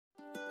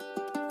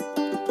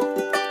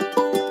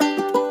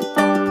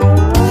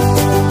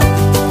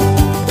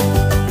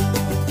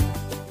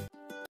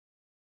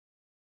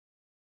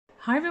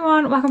Hi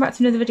everyone, welcome back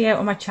to another video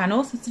on my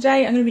channel. So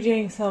today I'm going to be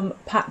doing some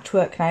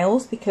patchwork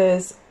nails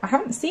because I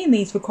haven't seen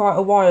these for quite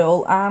a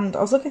while, and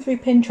I was looking through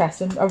Pinterest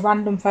and a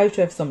random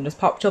photo of some just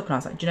popped up and I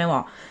was like, do you know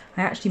what,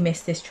 I actually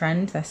missed this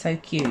trend, they're so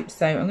cute.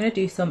 So I'm going to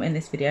do some in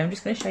this video. I'm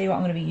just going to show you what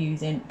I'm going to be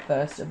using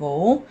first of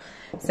all.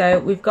 So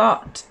we've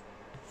got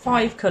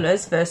 5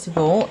 colours first of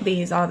all.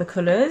 These are the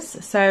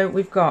colours. So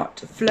we've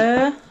got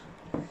Fleur,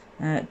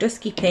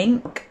 Dusky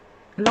Pink,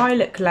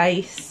 Lilac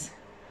Lace,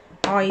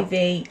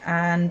 Ivy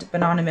and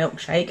Banana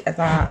Milkshake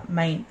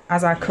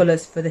as our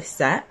colours for this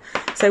set.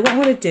 So what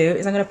I'm going to do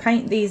is I'm going to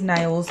paint these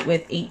nails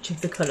with each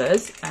of the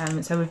colours.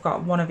 So we've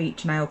got one of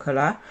each nail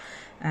colour.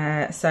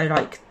 So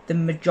like the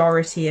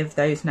majority of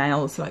those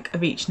nails, like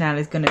of each nail,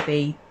 is going to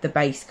be the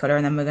base colour,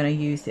 and then we're going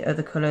to use the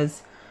other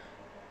colours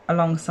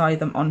alongside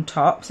them on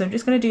top. So I'm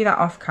just going to do that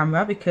off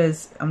camera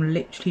because I'm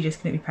literally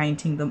just going to be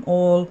painting them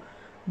all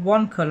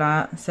one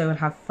colour. So we'll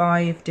have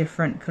 5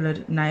 different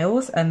coloured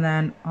nails, and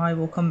then I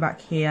will come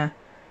back here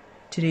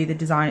to do the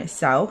design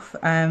itself.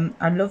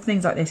 I love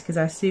things like this because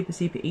they're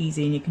super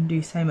easy and you can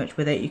do so much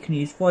with it. You can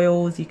use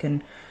foils, you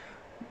can,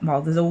 well,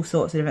 there's all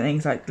sorts of different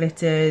things like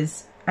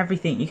glitters,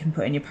 everything you can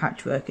put in your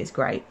patchwork is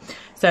great.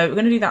 So we're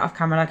going to do that off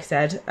camera, like I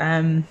said,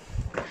 and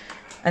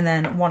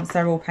then once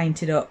they're all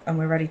painted up and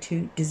we're ready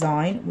to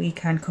design, we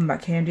can come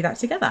back here and do that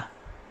together.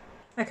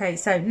 Okay,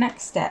 so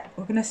next step,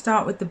 we're going to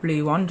start with the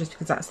blue one just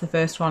because that's the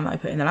first one that I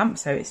put in the lamp,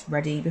 so it's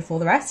ready before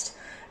the rest.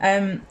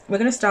 We're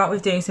going to start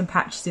with doing some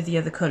patches of the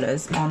other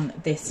colours on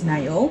this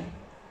nail.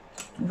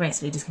 I'm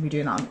basically just going to be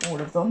doing that on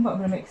all of them, but I'm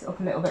going to mix it up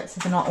a little bit so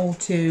they're not all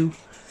too,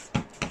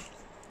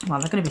 well,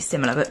 they're going to be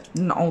similar but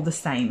not all the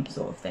same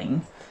sort of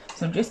thing.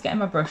 So I'm just getting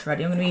my brush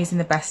ready. I'm going to be using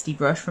the Bestie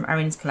brush from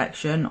Erin's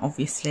collection.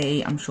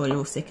 Obviously, I'm sure you're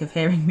all sick of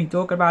hearing me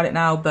talk about it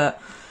now,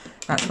 but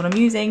that's what I'm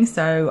using,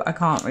 so I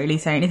can't really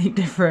say anything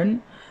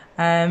different.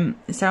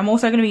 So I'm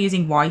also going to be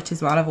using white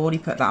as well. I've already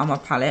put that on my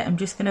palette. I'm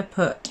just going to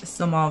put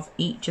some of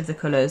each of the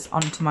colours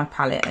onto my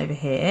palette over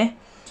here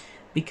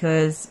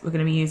because we're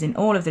going to be using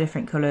all of the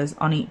different colours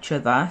on each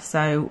other.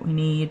 So we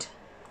need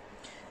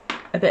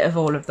a bit of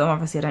all of them.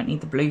 Obviously I don't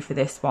need the blue for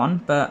this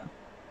one, but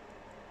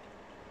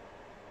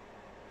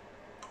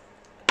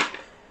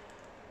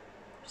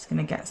just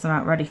going to get some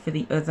out ready for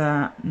the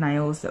other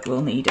nails that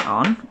we'll need it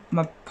on.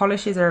 My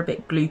polishes are a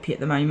bit gloopy at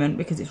the moment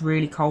because it's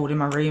really cold in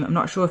my room. I'm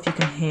not sure if you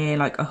can hear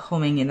like a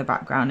humming in the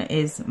background. It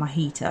is my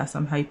heater, so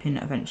I'm hoping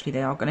eventually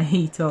they are going to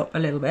heat up a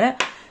little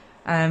bit.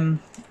 But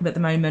at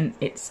the moment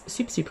it's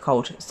super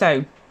cold.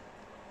 So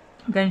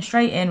I'm going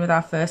straight in with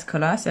our first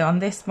colour. So on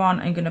this one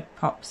I'm going to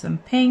pop some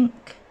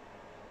pink,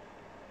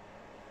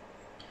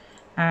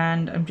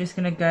 and I'm just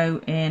going to go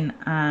in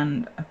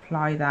and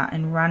apply that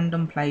in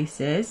random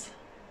places.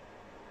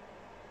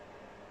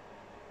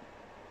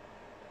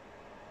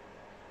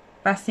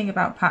 Best thing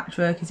about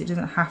patchwork is it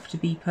doesn't have to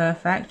be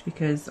perfect,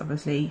 because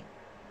obviously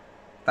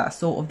that's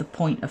sort of the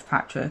point of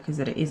patchwork, is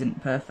that it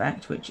isn't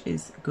perfect, which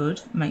is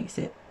good. Makes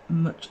it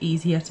much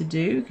easier to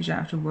do because you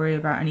don't have to worry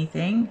about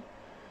anything.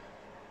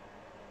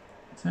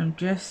 So I'm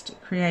just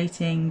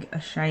creating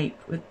a shape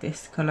with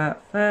this colour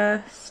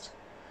first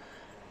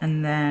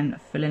and then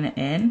filling it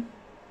in.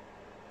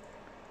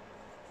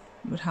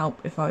 It would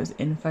help if I was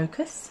in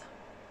focus.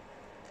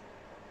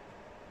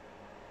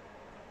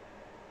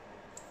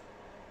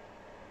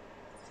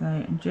 So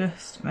I'm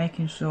just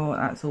making sure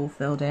that's all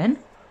filled in.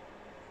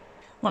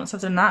 Once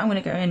I've done that, I'm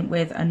going to go in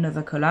with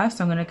another colour.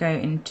 So I'm going to go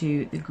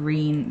into the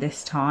green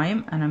this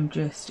time, and I'm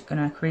just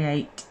going to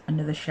create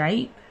another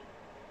shape.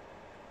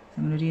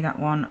 So I'm going to do that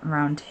one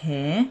around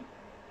here.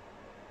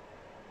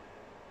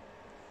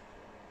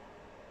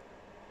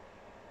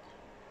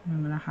 I'm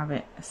going to have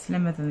it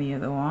slimmer than the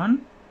other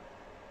one.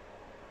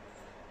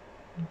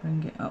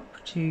 Bring it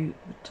up to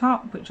the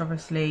top, which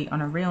obviously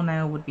on a real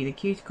nail would be the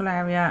cuticle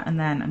area, and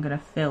then I'm going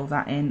to fill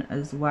that in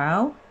as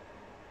well.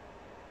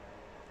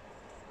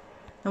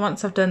 And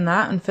once I've done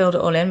that and filled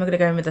it all in, we're going to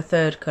go in with the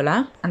third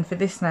colour, and for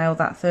this nail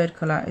that third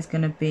colour is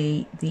going to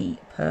be the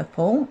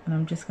purple, and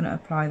I'm just going to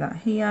apply that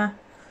here.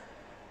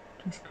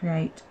 Just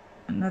create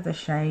another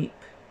shape.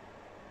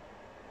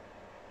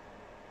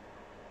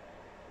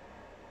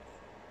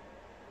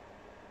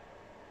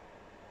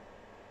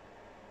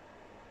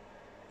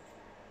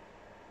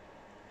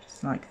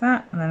 Like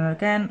that, and then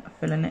again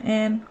filling it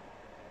in,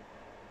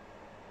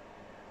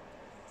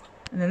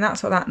 and then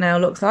that's what that nail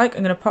looks like.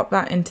 I'm going to pop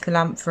that into the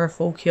lamp for a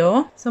full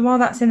cure. So while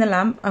that's in the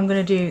lamp, I'm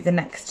going to do the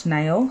next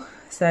nail.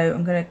 So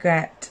I'm going to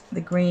get the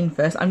green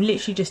first. I'm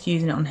literally just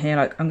using it on here,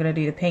 like I'm going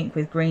to do the pink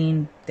with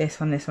green, this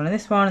one, and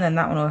this one, and then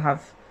that one will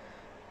have,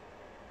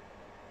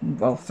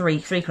 well, three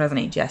colours on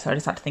each. Yes, I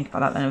just had to think about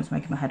that then, it was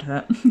making my head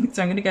hurt.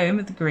 So I'm going to go in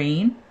with the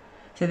green.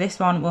 So this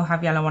one will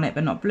have yellow on it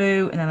but not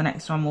blue, and then the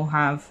next one will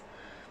have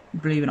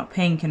blue but not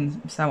pink,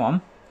 and so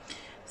on.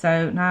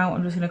 So now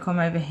I'm just going to come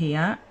over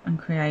here and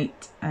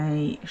create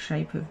a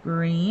shape of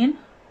green,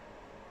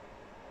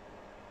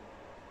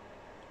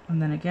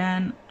 and then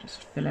again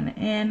just filling it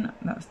in.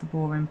 That's the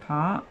boring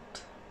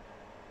part.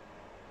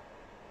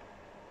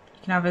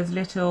 You can have as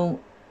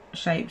little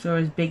shapes or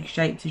as big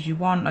shapes as you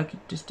want, like it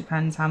just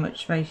depends how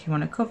much space you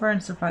want to cover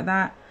and stuff like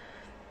that.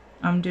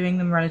 I'm doing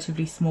them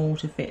relatively small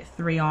to fit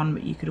 3 on,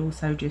 but you could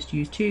also just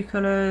use 2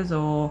 colours,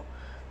 or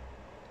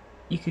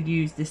you could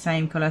use the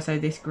same colour, so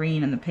this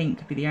green and the pink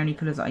could be the only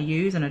colours that I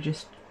use, and I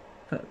just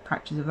put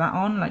patches of that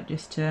on, like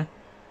just to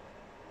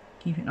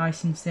keep it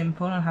nice and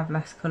simple and have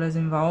less colours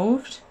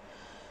involved.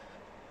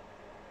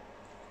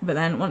 But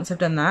then once I've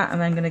done that, I'm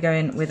then going to go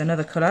in with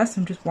another colour,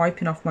 so I'm just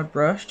wiping off my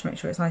brush to make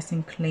sure it's nice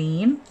and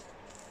clean.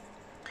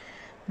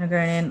 I'm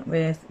going in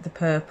with the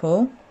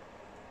purple.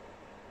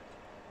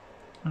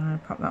 I'm going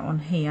to pop that one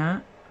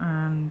here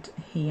and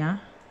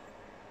here,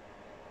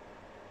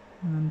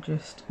 and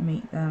just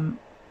meet them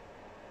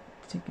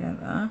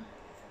together.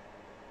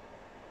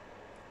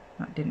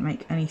 That didn't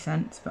make any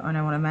sense, but I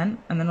know what I meant.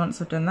 And then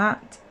once I've done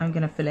that, I'm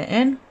going to fill it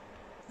in.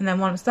 And then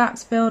once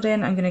that's filled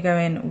in, I'm going to go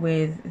in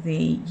with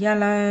the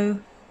yellow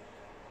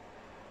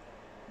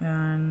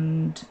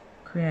and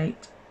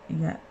create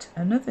yet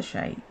another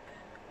shape.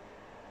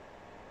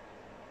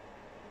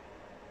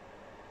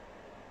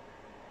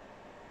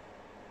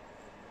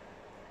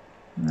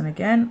 And then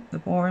again, the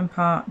boring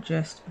part,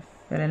 just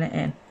filling it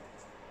in.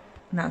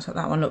 And that's what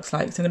that one looks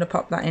like. So I'm going to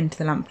pop that into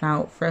the lamp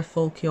now for a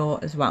full cure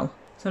as well.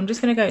 So I'm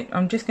just going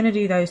to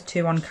do those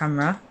 2 on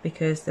camera,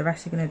 because the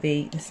rest are going to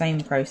be the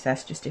same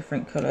process, just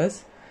different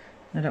colours.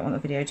 I don't want the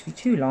video to be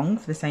too long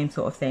for the same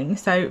sort of thing.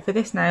 So for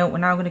this nail, we're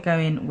now going to go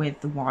in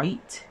with the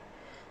white.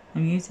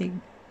 I'm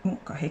using, oh,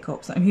 got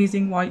hiccups. I'm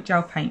using white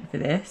gel paint for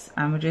this,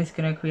 and we're just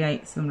going to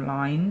create some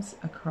lines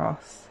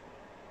across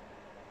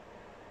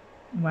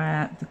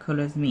where the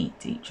colours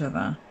meet each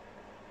other.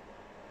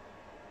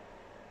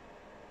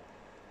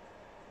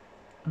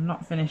 I'm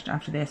not finished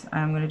after this. I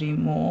am going to do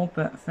more,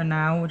 but for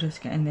now we're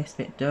just getting this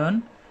bit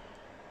done.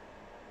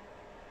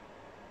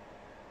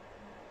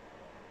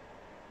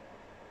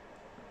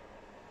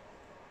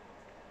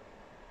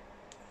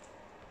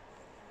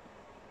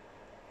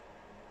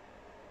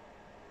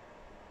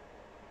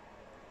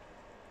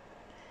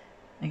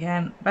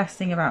 Again, best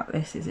thing about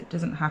this is it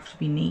doesn't have to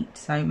be neat,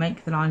 so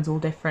make the lines all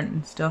different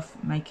and stuff,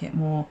 make it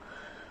more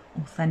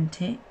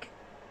authentic.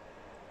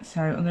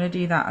 So I'm going to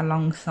do that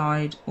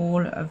alongside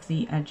all of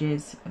the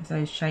edges of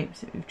those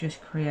shapes that we've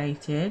just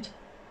created.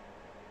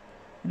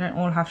 They don't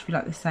all have to be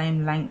like the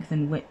same length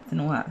and width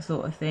and all that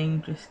sort of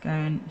thing, just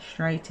going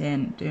straight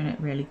in, doing it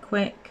really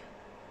quick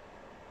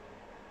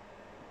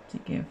to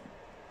give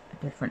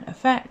a different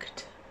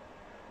effect.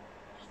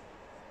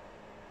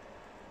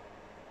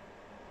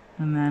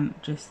 And then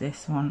just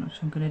this one, which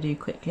I'm going to do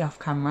quickly off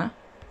camera.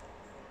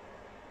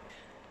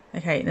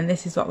 Okay, then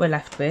this is what we're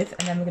left with,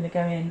 and then we're going to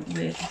go in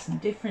with some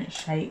different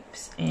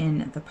shapes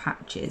in the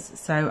patches.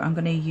 So I'm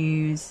going to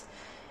use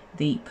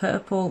the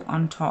purple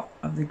on top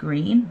of the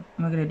green,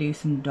 and we're going to do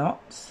some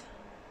dots.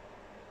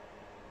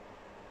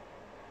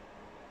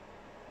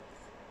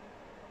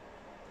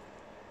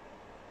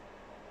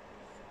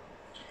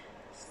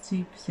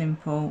 Super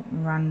simple,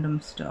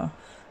 random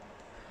stuff.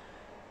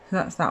 So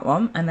that's that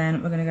one, and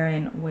then we're going to go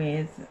in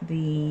with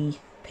the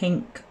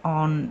pink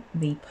on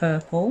the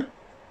purple,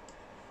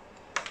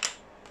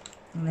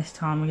 and this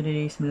time we're going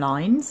to do some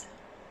lines,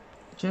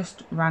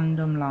 just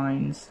random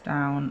lines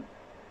down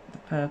the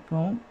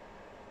purple,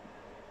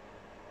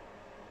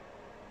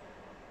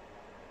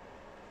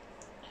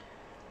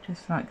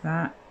 just like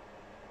that.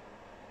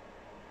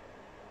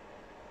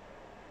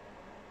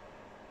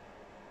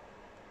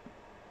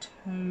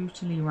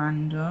 Totally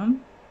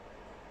random.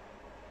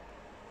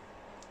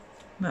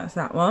 That's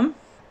that one. And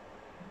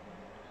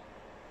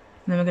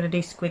then we're going to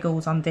do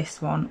squiggles on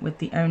this one with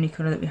the only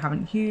colour that we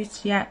haven't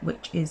used yet,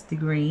 which is the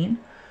green.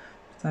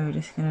 So we're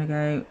just going to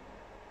go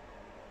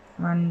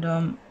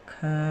random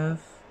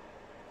curve,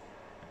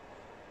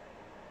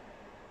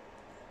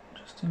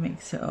 just to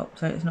mix it up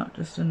so it's not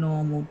just a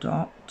normal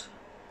dot.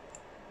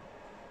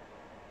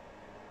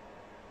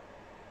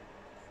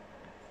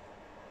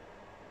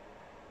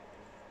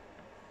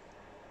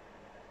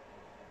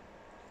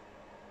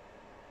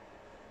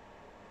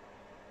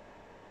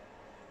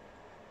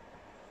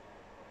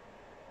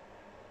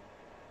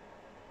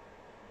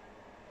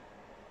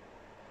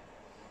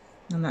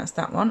 And that's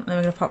that one. And then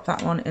we're going to pop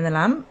that one in the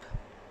lamp.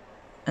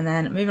 And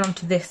then moving on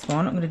to this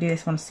one, I'm going to do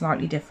this one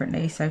slightly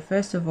differently. So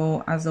first of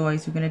all, as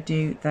always, we're going to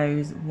do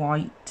those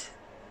white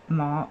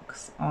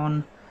marks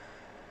on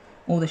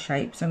all the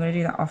shapes. So I'm going to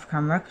do that off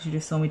camera because you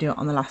just saw me do it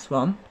on the last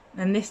one.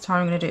 And this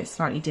time I'm going to do it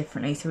slightly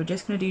differently. So we're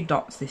just going to do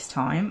dots this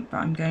time, but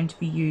I'm going to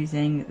be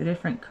using the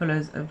different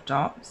colours of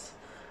dots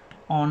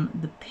on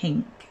the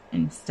pink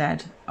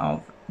instead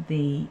of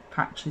the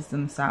patches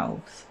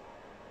themselves.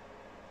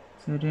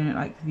 So we're doing it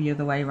like the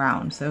other way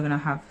round. So we're going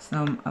to have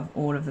some of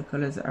all of the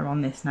colours that are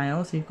on this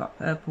nail. So you've got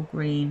purple,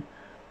 green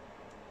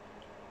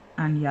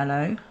and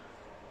yellow.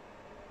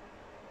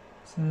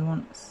 So we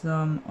want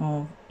some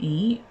of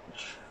each.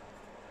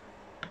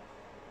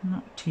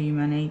 Not too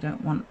many,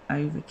 don't want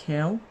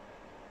overkill.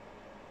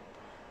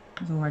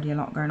 There's already a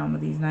lot going on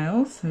with these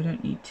nails, so we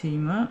don't need too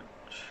much.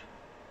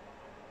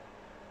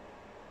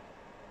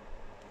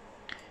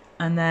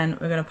 And then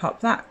we're going to pop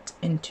that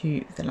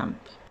into the lamp.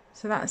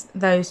 So that's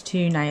those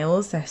two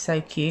nails. They're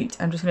so cute.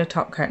 I'm just going to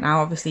top coat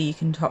now. Obviously you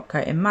can top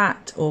coat in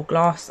matte or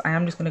gloss. I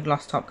am just going to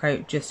gloss top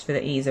coat just for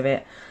the ease of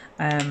it.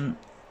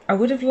 I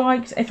would have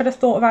liked, if I'd have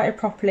thought about it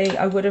properly,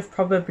 I would have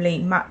probably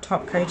matte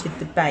top coated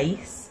the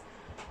base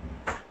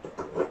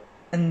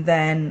and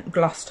then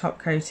gloss top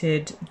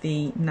coated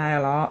the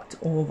nail art,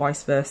 or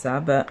vice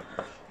versa, but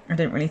I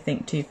didn't really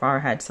think too far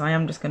ahead, so I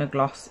am just going to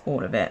gloss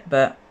all of it.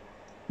 But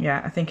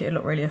yeah, I think it'd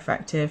look really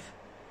effective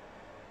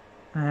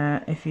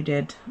if you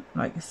did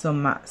like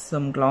some matte,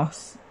 some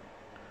gloss.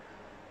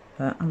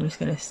 But I'm just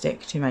going to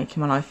stick to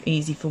making my life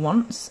easy for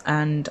once,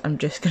 and I'm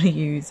just going to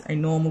use a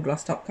normal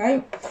gloss top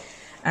coat,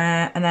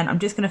 and then I'm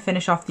just going to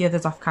finish off the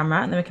others off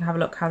camera, and then we can have a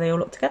look how they all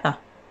look together.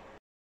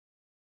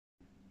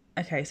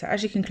 Okay, so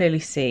as you can clearly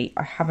see,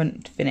 I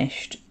haven't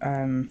finished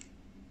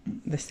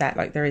the set.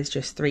 Like, there is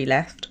just 3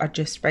 left. I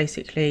just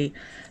basically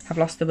have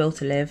lost the will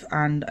to live,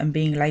 and I'm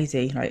being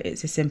lazy. Like,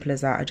 it's as simple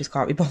as that. I just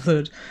can't be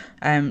bothered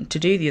to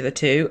do the other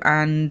 2,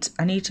 and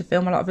I need to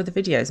film a lot of other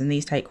videos, and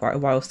these take quite a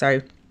while, so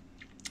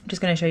I'm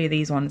just going to show you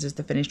these ones as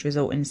the finished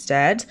result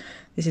instead.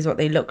 This is what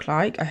they look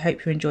like. I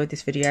hope you enjoyed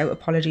this video.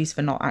 Apologies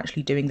for not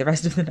actually doing the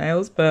rest of the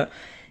nails, but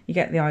you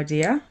get the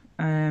idea.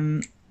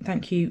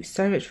 Thank you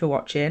so much for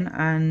watching,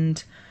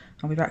 and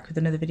I'll be back with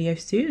another video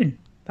soon.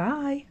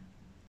 Bye.